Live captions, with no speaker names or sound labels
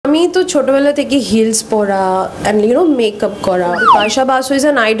আমি তো ছোটবেলা থেকে হিলস পরা অ্যান্ড মেকআপ করা। পাশা বাসু ইজ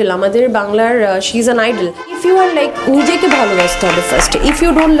অ্যান আইডল, আমাদের বাংলার she is an idol. If you R like নিজেকে ভালোবাসতে হবে first. If you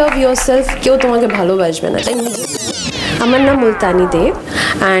don't love your self, কেউ তোমাকে ভালোবাসবে না। তাই আমার নাম মুলতানি দেব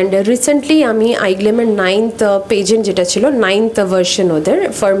অ্যান্ড রিসেন্টলি আমি আইগ্লেমের 9th পেজেন্ট যেটা ছিল 9th ভার্সন ওদের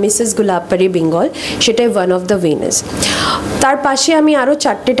ফর মিসেস গুলাবপাড়ি বেঙ্গল, সেটাই ওয়ান অফ দ্য উইনার্স। তার পাশে আমি আরও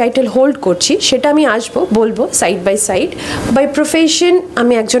 4টে টাইটেল হোল্ড করছি, সেটা আমি বলবো side by side. By profession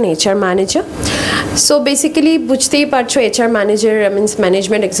আমি একজন HR ম্যানেজার। সো বেসিক্যালি বুঝতেই পারছো HR manager means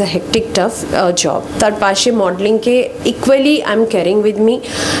management it's a hectic tough job. তার পাশে মডেলিংকে equally I am carrying with me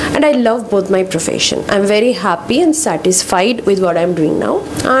and I love both my profession. I am very happy and satisfied with what I'm doing now.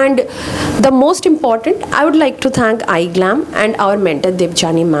 And the most important, I would like to thank IGlam and our mentor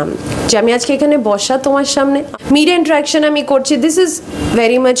Ddevjani ma'am. যে আমি আজকে এখানে বসা তোমার সামনে media interaction আমি করছি, this is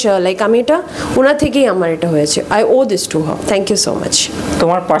very much like আমি এটা ওনার থেকেই আমার এটা হয়েছে। I O this to her. Thank you so much.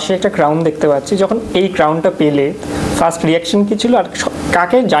 তোমার পাশে একটা ক্রাউন দেখতে পাচ্ছি, যখন এই ক্রাউনটা পেলে ফার্স্ট রিয়াকশন কি ছিল আর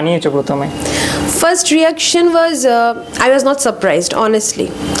কাকে জানিয়েছো প্রথমে? First reaction was I was not surprised, honestly.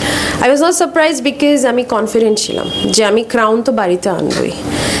 I was not surprised because আমি কনফিডেন্ট ছিলাম যে আমি ক্রাউন তো বাড়িতে আনবই।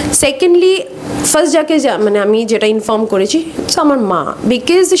 সেকেন্ডলি ফার্স্ট যাকে মানে আমি যেটা ইনফর্ম করেছি আমার মা,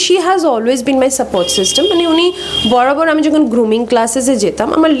 because she has always been my support system. মানে উনি বরাবর আমি যখন গ্রুমিং ক্লাসেসে যেতাম,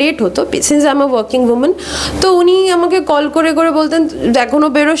 আমার লেট হতো since I am a working women, তো উনি আমাকে কল করে করে বলতেন এখনও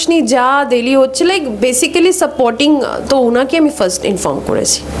বেরোসনি, যা দেরি হচ্ছে, লাইক বেসিক্যালি সাপোর্টিং। তো ওনাকে আমি ফার্স্ট ইনফর্ম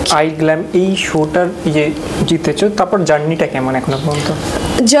করেছি। আইগ্ল্যাম এই শোটার জিতেছো, তারপর জার্নিটা কেমন এখনো পর্যন্ত?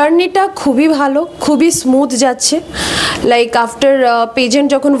 জার্নিটা খুবই ভালো, খুবই স্মুথ যাচ্ছে। লাইক আফটার পেজেন্ট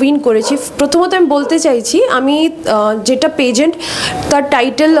যখন উইন করেছি, প্রথমত আমি বলতে চাইছি আমি যেটা পেজেন্ট তার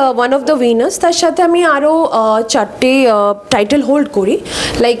title one of the winners, তার সাথে আমি আরও 4টে টাইটেল হোল্ড করি,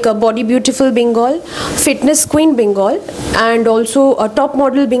 like body beautiful Bengal, fitness queen Bengal and also top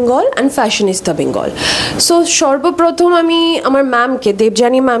model Bengal and fashionista Bengal. So সর্বপ্রথম আমি আমার ম্যামকে,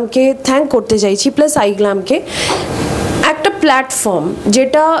 দেবজানি ম্যামকে থ্যাংক করতে চাইছি, প্লাস আইগ্লামকে। একটা প্ল্যাটফর্ম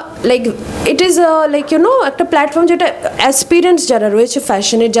যেটা লাইক ইট ইজ লাইক একটা প্ল্যাটফর্ম যেটা অ্যাসপিরেন্টস যারা রয়েছে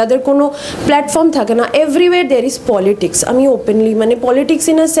ফ্যাশনের, যাদের কোনো প্ল্যাটফর্ম থাকে না, এভরিওয়ের দেয়ার ইজ পলিটিক্স। আমি ওপেনলি মানে পলিটিক্স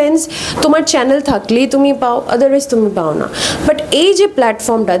ইন আ সেন্স তোমার চ্যানেল থাকলেই তুমি পাও, আদারওয়াইজ তুমি পাও না। বাট এই যে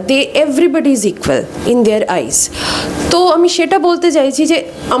প্ল্যাটফর্মটা, everybody is equal in their আইস। তো আমি সেটা বলতে চাইছি যে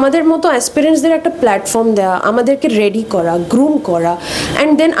আমাদের মতো অ্যাসপিরেন্টসদের একটা প্ল্যাটফর্ম দেওয়া, আমাদেরকে রেডি করা, গ্রুম করা,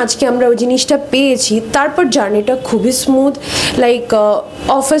 অ্যান্ড দেন আজকে আমরা ওই জিনিসটা পেয়েছি। তারপর জার্নিটা খুবই স্মুথ। লাইক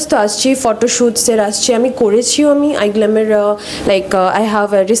অফিস তো আসছি, ফটোশ্যুটসের আসছে, আমি করেছিও। আমি আইগ্ল্যামের লাইক আই হ্যাভ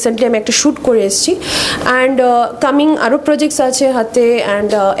রিসেন্টলি আমি একটা শ্যুট করে এসেছি অ্যান্ড কামিং আরও প্রজেক্টস আছে হাতে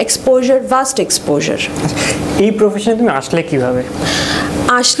অ্যান্ড এক্সপোজার, ভাস্ট এক্সপোজার। এই প্রফেশনে তুমি আসলে কীভাবে?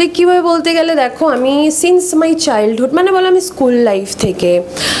 আসলে কীভাবে বলতে গেলে দেখো, আমি সিন্স মাই চাইল্ডহুড মানে বলো আমি স্কুল লাইফ থেকে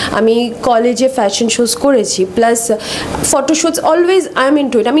আমি কলেজে ফ্যাশন শোজ করেছি, plus ফটোশ্যুটস always I am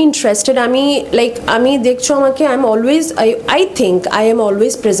into ইট। আমি ইন্টারেস্টেড, আমি লাইক আমি দেখছো আমাকে, I am always I think I am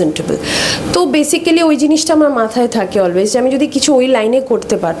always presentable. তো বেসিক্যালি ওই জিনিসটা আমার মাথায় থাকে অলওয়েজ যে আমি যদি কিছু ওই লাইনে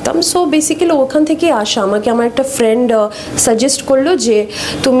করতে পারতাম। সো বেসিক্যালি ওখান থেকে আসা, আমাকে আমার একটা ফ্রেন্ড সাজেস্ট করলো যে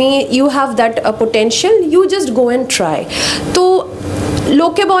তুমি you have that potential, you just go and try. তো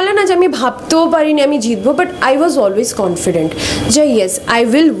লোকে বলে না যে আমি ভাবতেও পারিনি আমি জিতবো, but I was always confident যে yes I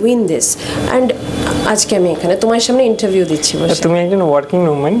will win this. And আজকে আমি এখানে তোমার সামনে ইন্টারভিউ দিচ্ছি। তুমি একজন ওয়ার্কিং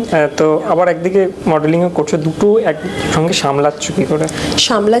উমেন, তো আবার একদিকে মডেলিংও করছো, দুটো একসঙ্গে সামলাচ্ছ কী করে?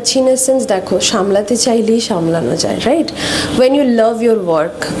 সামলাচ্ছি ইন এ সেন্স, দেখো সামলাতে চাইলেই সামলানো যায়, right? When you love your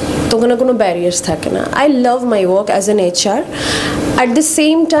work তো কোনো ব্যারিয়ার্স থাকে না। I love my work as an HR। At the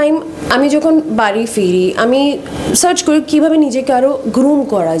same time আমি যখন বাড়ি ফিরি আমি সার্চ করি কীভাবে নিজেকে আরও গ্রুম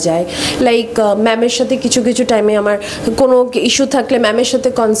করা যায়। লাইক ম্যামের সাথে কিছু কিছু টাইমে আমার কোনো ইস্যু থাকলে ম্যামের সাথে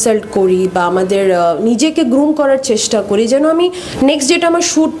কনসাল্ট করি, বা আমাদের নিজেকে গ্রুম করার চেষ্টা করি যেন আমি নেক্সট যেটা আমার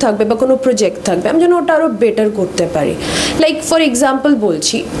শ্যুট থাকবে বা কোনো প্রজেক্ট থাকবে আমি যেন ওটা আরও বেটার করতে পারি। লাইক ফর এক্সাম্পল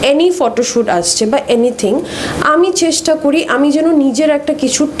বলছি, এনি ফটোশ্যুট আসছে বা এনিথিং, আমি চেষ্টা করি আমি যেন নিজের একটা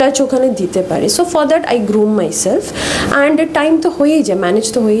কিছু টাচ ওখানে দিতে পারি। So for that I groom my self and time তো হয়েই যায়, ম্যানেজ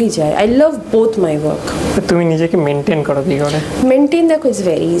তো হয়েই যায়। I love both my work. তুমি নিজেকে মেনটেন করো কী করে? মেনটেন দেখো it's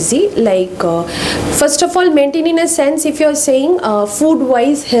very easy. Like first of all maintain in a sense, if you are saying food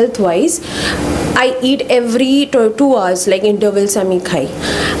wise, health wise, I eat every 2 hours, like intervals আমি খাই,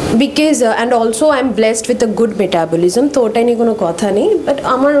 because and also I am blessed with a good metabolism. তো ওটাই নিয়ে কোনো কথা নেই, but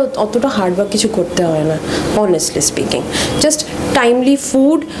আমার অতটা হার্ডওয়ার্ক কিছু করতে হয় না, honestly speaking. Just timely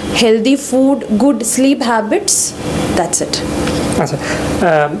food, healthy food, good slip habits, that's it. আচ্ছা,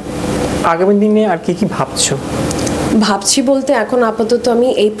 আগামী দিনে আর কি ভাবছো? ভাবছি বলতে এখন আপাতত আমি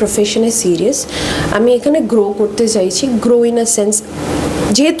এই প্রফেশনে সিরিয়াস। আমি এখানে গ্রো করতে চাইছি, গ্রো ইন আ সেন্স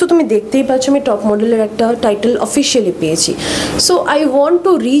যেহেতু তুমি দেখতেই পাচ্ছ আমি টপ মডেলের একটা টাইটেল অফিসিয়ালি পেয়েছি, so I want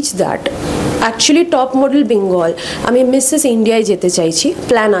to reach that. Actually top model Bengal আমি মিসেস ইন্ডিয়ায় যেতে চাইছি,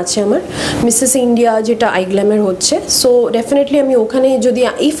 প্ল্যান আছে আমার মিসেস ইন্ডিয়া যেটা আইগ্ল্যামের হচ্ছে। সো ডেফিনেটলি আমি ওখানে যদি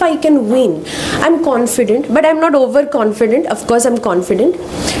if I can win, I am confident, but I am not over confident, of course I am confident.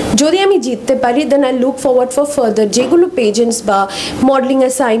 যদি আমি জিততে পারি then I look forward for further যেগুলো পেজেন্টস বা মডেলিং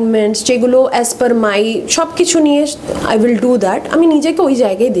অ্যাসাইনমেন্টস যেগুলো অ্যাজ পার মাই সব কিছু নিয়ে আই উইল ডু দ্যাট। আমি নিজেকে ওই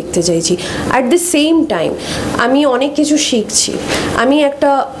জায়গায় দেখতে চাইছি। অ্যাট দ্য সেম টাইম আমি অনেক কিছু শিখছি, আমি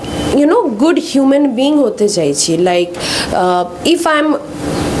একটা গুড হিউম্যান বিং হতে চাইছি। Like if I am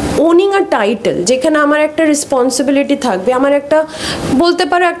owning a title যেখানে আমার একটা রেসপন্সিবিলিটি থাকবে, আমার একটা বলতে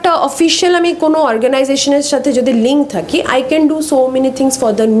পারো একটা অফিসিয়াল আমি কোনো অর্গানাইজেশনের সাথে যদি লিঙ্ক থাকি, I can do so many things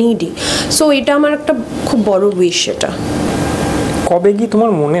for the needy. So এটা আমার একটা খুব বড় উইশ। এটা কবে কি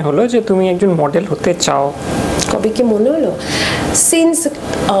তোমার মনে হলো যে তুমি একজন মডেল হতে চাও? কবে কি মনে হলো? সিন্স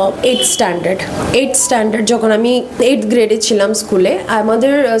 8th স্ট্যান্ডার্ড যখন আমি 8th গ্রেডে ছিলাম স্কুলে,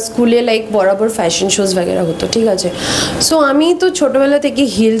 আমাদের স্কুলে লাইক বরাবর ফ্যাশন শোজ वगैरह হতো, ঠিক আছে। সো আমি তো ছোটোবেলা থেকে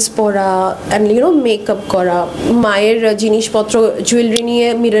হিলস পরা অ্যান্ড মেকআপ করা, মায়ের জিনিসপত্র জুয়েলারি নিয়ে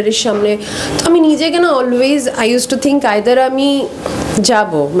মিররের সামনে, তো আমি নিজেকে না always I use to think either আমি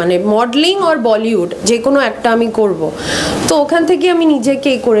যাব মানে মডেলিং অর বলিউড যে কোনো একটা আমি করব। তো ওখান থেকে আমি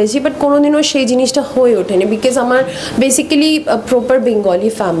নিজেকে করেছি, বাট কোনোদিনও সেই জিনিসটা হয়ে ওঠেনি, বিকজ আমার বেসিক্যালি প্রপার বেঙ্গলি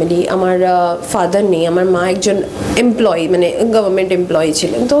ফ্যামিলি, আমার ফাদার নেই, আমার মা একজন এমপ্লয়ি মানে গভর্নমেন্ট এমপ্লয়ি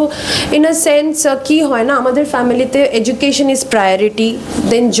ছিলেন। তো ইন আ সেন্স কি হয় না, আমাদের ফ্যামিলিতে education is priority,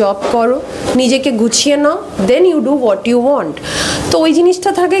 then job করো, নিজেকে গুছিয়ে নাও, দেন you do what you want. তো ওই জিনিসটা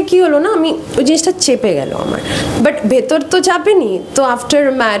থাকে কি হলো না, আমি ওই জিনিসটা চেপে গেল আমার, বাট ভেতর তো চাপেনি। তো after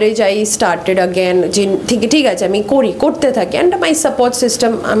marriage I started again যে ঠিক আছে আমি করতে থাকি, অ্যান্ড মাই সাপোর্ট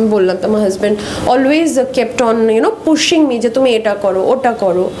সিস্টেম আমি বললাম তো আমার husband always kept on pushing me যে তুমি এটা করো ওটা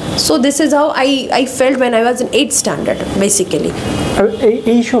করো। So this is how I felt when I was in 8th standard basically.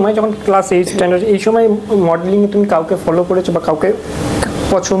 এই সময় যখন ক্লাস 8th স্ট্যান্ডার্ড, এই সময় মডেলিংয়ে তুমি কাউকে ফলো করেছো বা কাউকে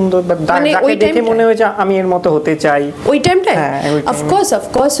পছন্দ বা যাকে দেখে মনে হয়েছে আমি এর মতো হতে চাই? ওই টাইমটায়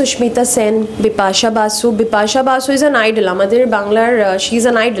of course Susmita Sen, Bipasha Basu is an idol, আমাদের বাংলার she is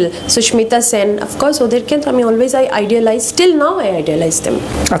an idol, Susmita Sen. Of course ওদেরকে তো আমি always I idealise, still now I idealise them.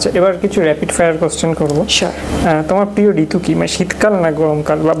 আচ্ছা, এবার কিছু র্যাপিড ফায়ার কোশ্চেন করবো। শিওর। তোমার প্রিয় ঋতু কি, মানে শীতকাল না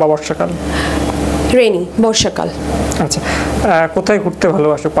গরমকাল বা বর্ষাকাল? রেনি, বর্ষাকাল। আচ্ছা, কোথায় ঘুরতে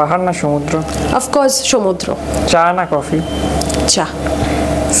ভালোবাসো, পাহাড় না সমুদ্র? অফকোর্স সমুদ্র। চা না কফি? চা।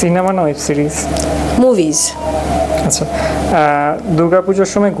 সিনেমা না ওয়েব সিরিজ? মুভিজ। আচ্ছা, দুর্গাপুজোর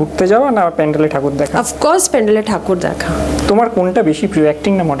সময় ঘুরতে যাওয়া না প্যান্ডেলে ঠাকুর দেখা? অফকোর্স প্যান্ডেলে ঠাকুর দেখা। তোমার কোনটা বেশি প্রিয়,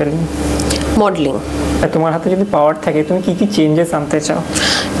 অ্যাক্টিং না মডেলিং? মডেলিং। তোমার হাতে যদি পাওয়ার থাকে তুমি কি কি চেঞ্জেস আনতে চাও?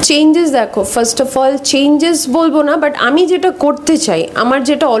 চেঞ্জেস দেখো, ফার্স্ট অফ অল চেঞ্জেস বলবো না, বাট আমি যেটা করতে চাই, আমার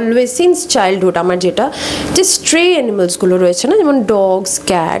যেটা অলওয়েজ সিন্স চাইল্ডহুড, আমার যেটা যে স্ট্রে অ্যানিমালসগুলো রয়েছে না, যেমন ডগস,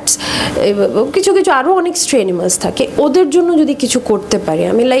 ক্যাটস, কিছু আরও অনেক স্ট্রে অ্যানিমালস থাকে, ওদের জন্য যদি কিছু করতে পারি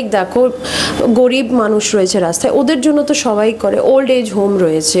আমি। লাইক দেখো গরিব মানুষ রয়েছে রাস্তায়, ওদের জন্য তো সবাই করে, ওল্ড এজ হোম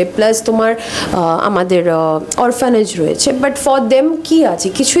রয়েছে, প্লাস তোমার আমাদের অরফানেজ রয়েছে, বাট ফর দেম কি আছে,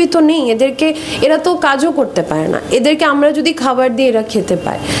 কিছুই তো নেই। এরা তো কাজও করতে পারে না, এদেরকে আমরা যদি খাবার দিয়ে এরা খেতে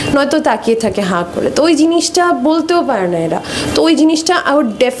পায়, নয়তো তাকিয়ে থাকে হাঁ করে, তো ওই জিনিসটা বলতেও পারে না এরা। তো ওই জিনিসটা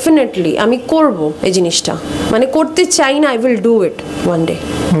ডেফিনেটলি আমি করব, এই জিনিসটা মানে করতে চাই না, I will do it one day.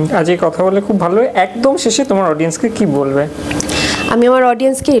 আজ এই কথা বলে খুব ভালো। একদম শেষে তোমার অডিয়েন্সকে কি বলবে? আমি আমার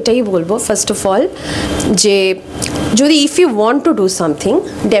অডিয়েন্সকে এটাই বলবো, ফার্স্ট অফ অল যে যদি if you want to do something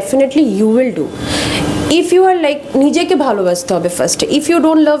definitely you will do. If you R like নিজেকে ভালোবাসতে হবে ফার্স্টে। If you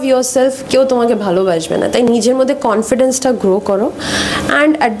don't love your self, কেউ তোমাকে ভালোবাসবে না। তাই নিজের মধ্যে কনফিডেন্সটা গ্রো করো,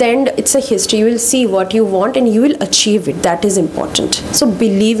 and at the end it's a history, you will see what you want and you will achieve it, that is important. So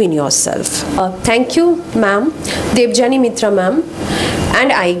believe in your self. Thank you ma'am, Debjani Mitra ma'am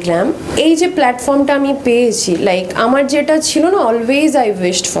and IGlam। এই যে প্ল্যাটফর্মটা আমি পেয়েছি, like আমার যেটা ছিল না, always I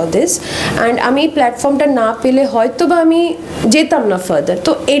wished for this, and আমি এই প্ল্যাটফর্মটা না পেলে হয়তো বা আমি যেতাম না ফার্দার।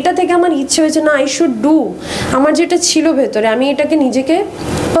 তো এটা থেকে আমার ইচ্ছে হয়েছে না, আই শুড ডু, আমার যেটা ছিল ভেতরে আমি এটাকে নিজেকে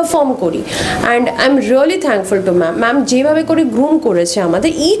পারফর্ম করি। And I am really thankful to ma'am যেভাবে করে গ্রুম করেছে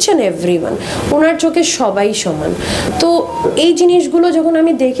আমাদের ইচ অ্যান্ড এভরি ওয়ান, ওনার চোখে সবাই সমান। তো এই জিনিসগুলো যখন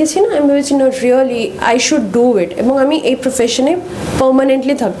আমি দেখেছি না, আমি ভেবেছি না really I should do it, এবং আমি এই প্রফেশনে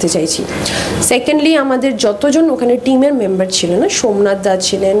পার্মানেন্টলি থাকতে চাইছি। সেকেন্ডলি আমাদের যতজন ওখানে টিমের মেম্বার ছিলেন না, সোমনাথ দা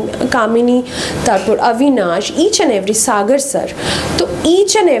ছিলেন, কামিনী, তারপর Abinash, each and every, Sagar sir, তো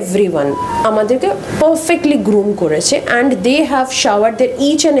each and everyone আমাদেরকে পারফেক্টলি গ্রুম করেছে and they have shower there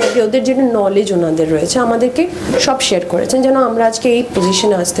each and every, ওদের যেটা নলেজ ওনাদের রয়েছে আমাদেরকে সব শেয়ার করেছেন যেন আমরা আজকে এই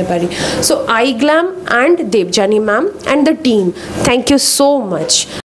পজিশনে আসতে পারি। So IGlam and Debjani ma'am and the team, thank you so much.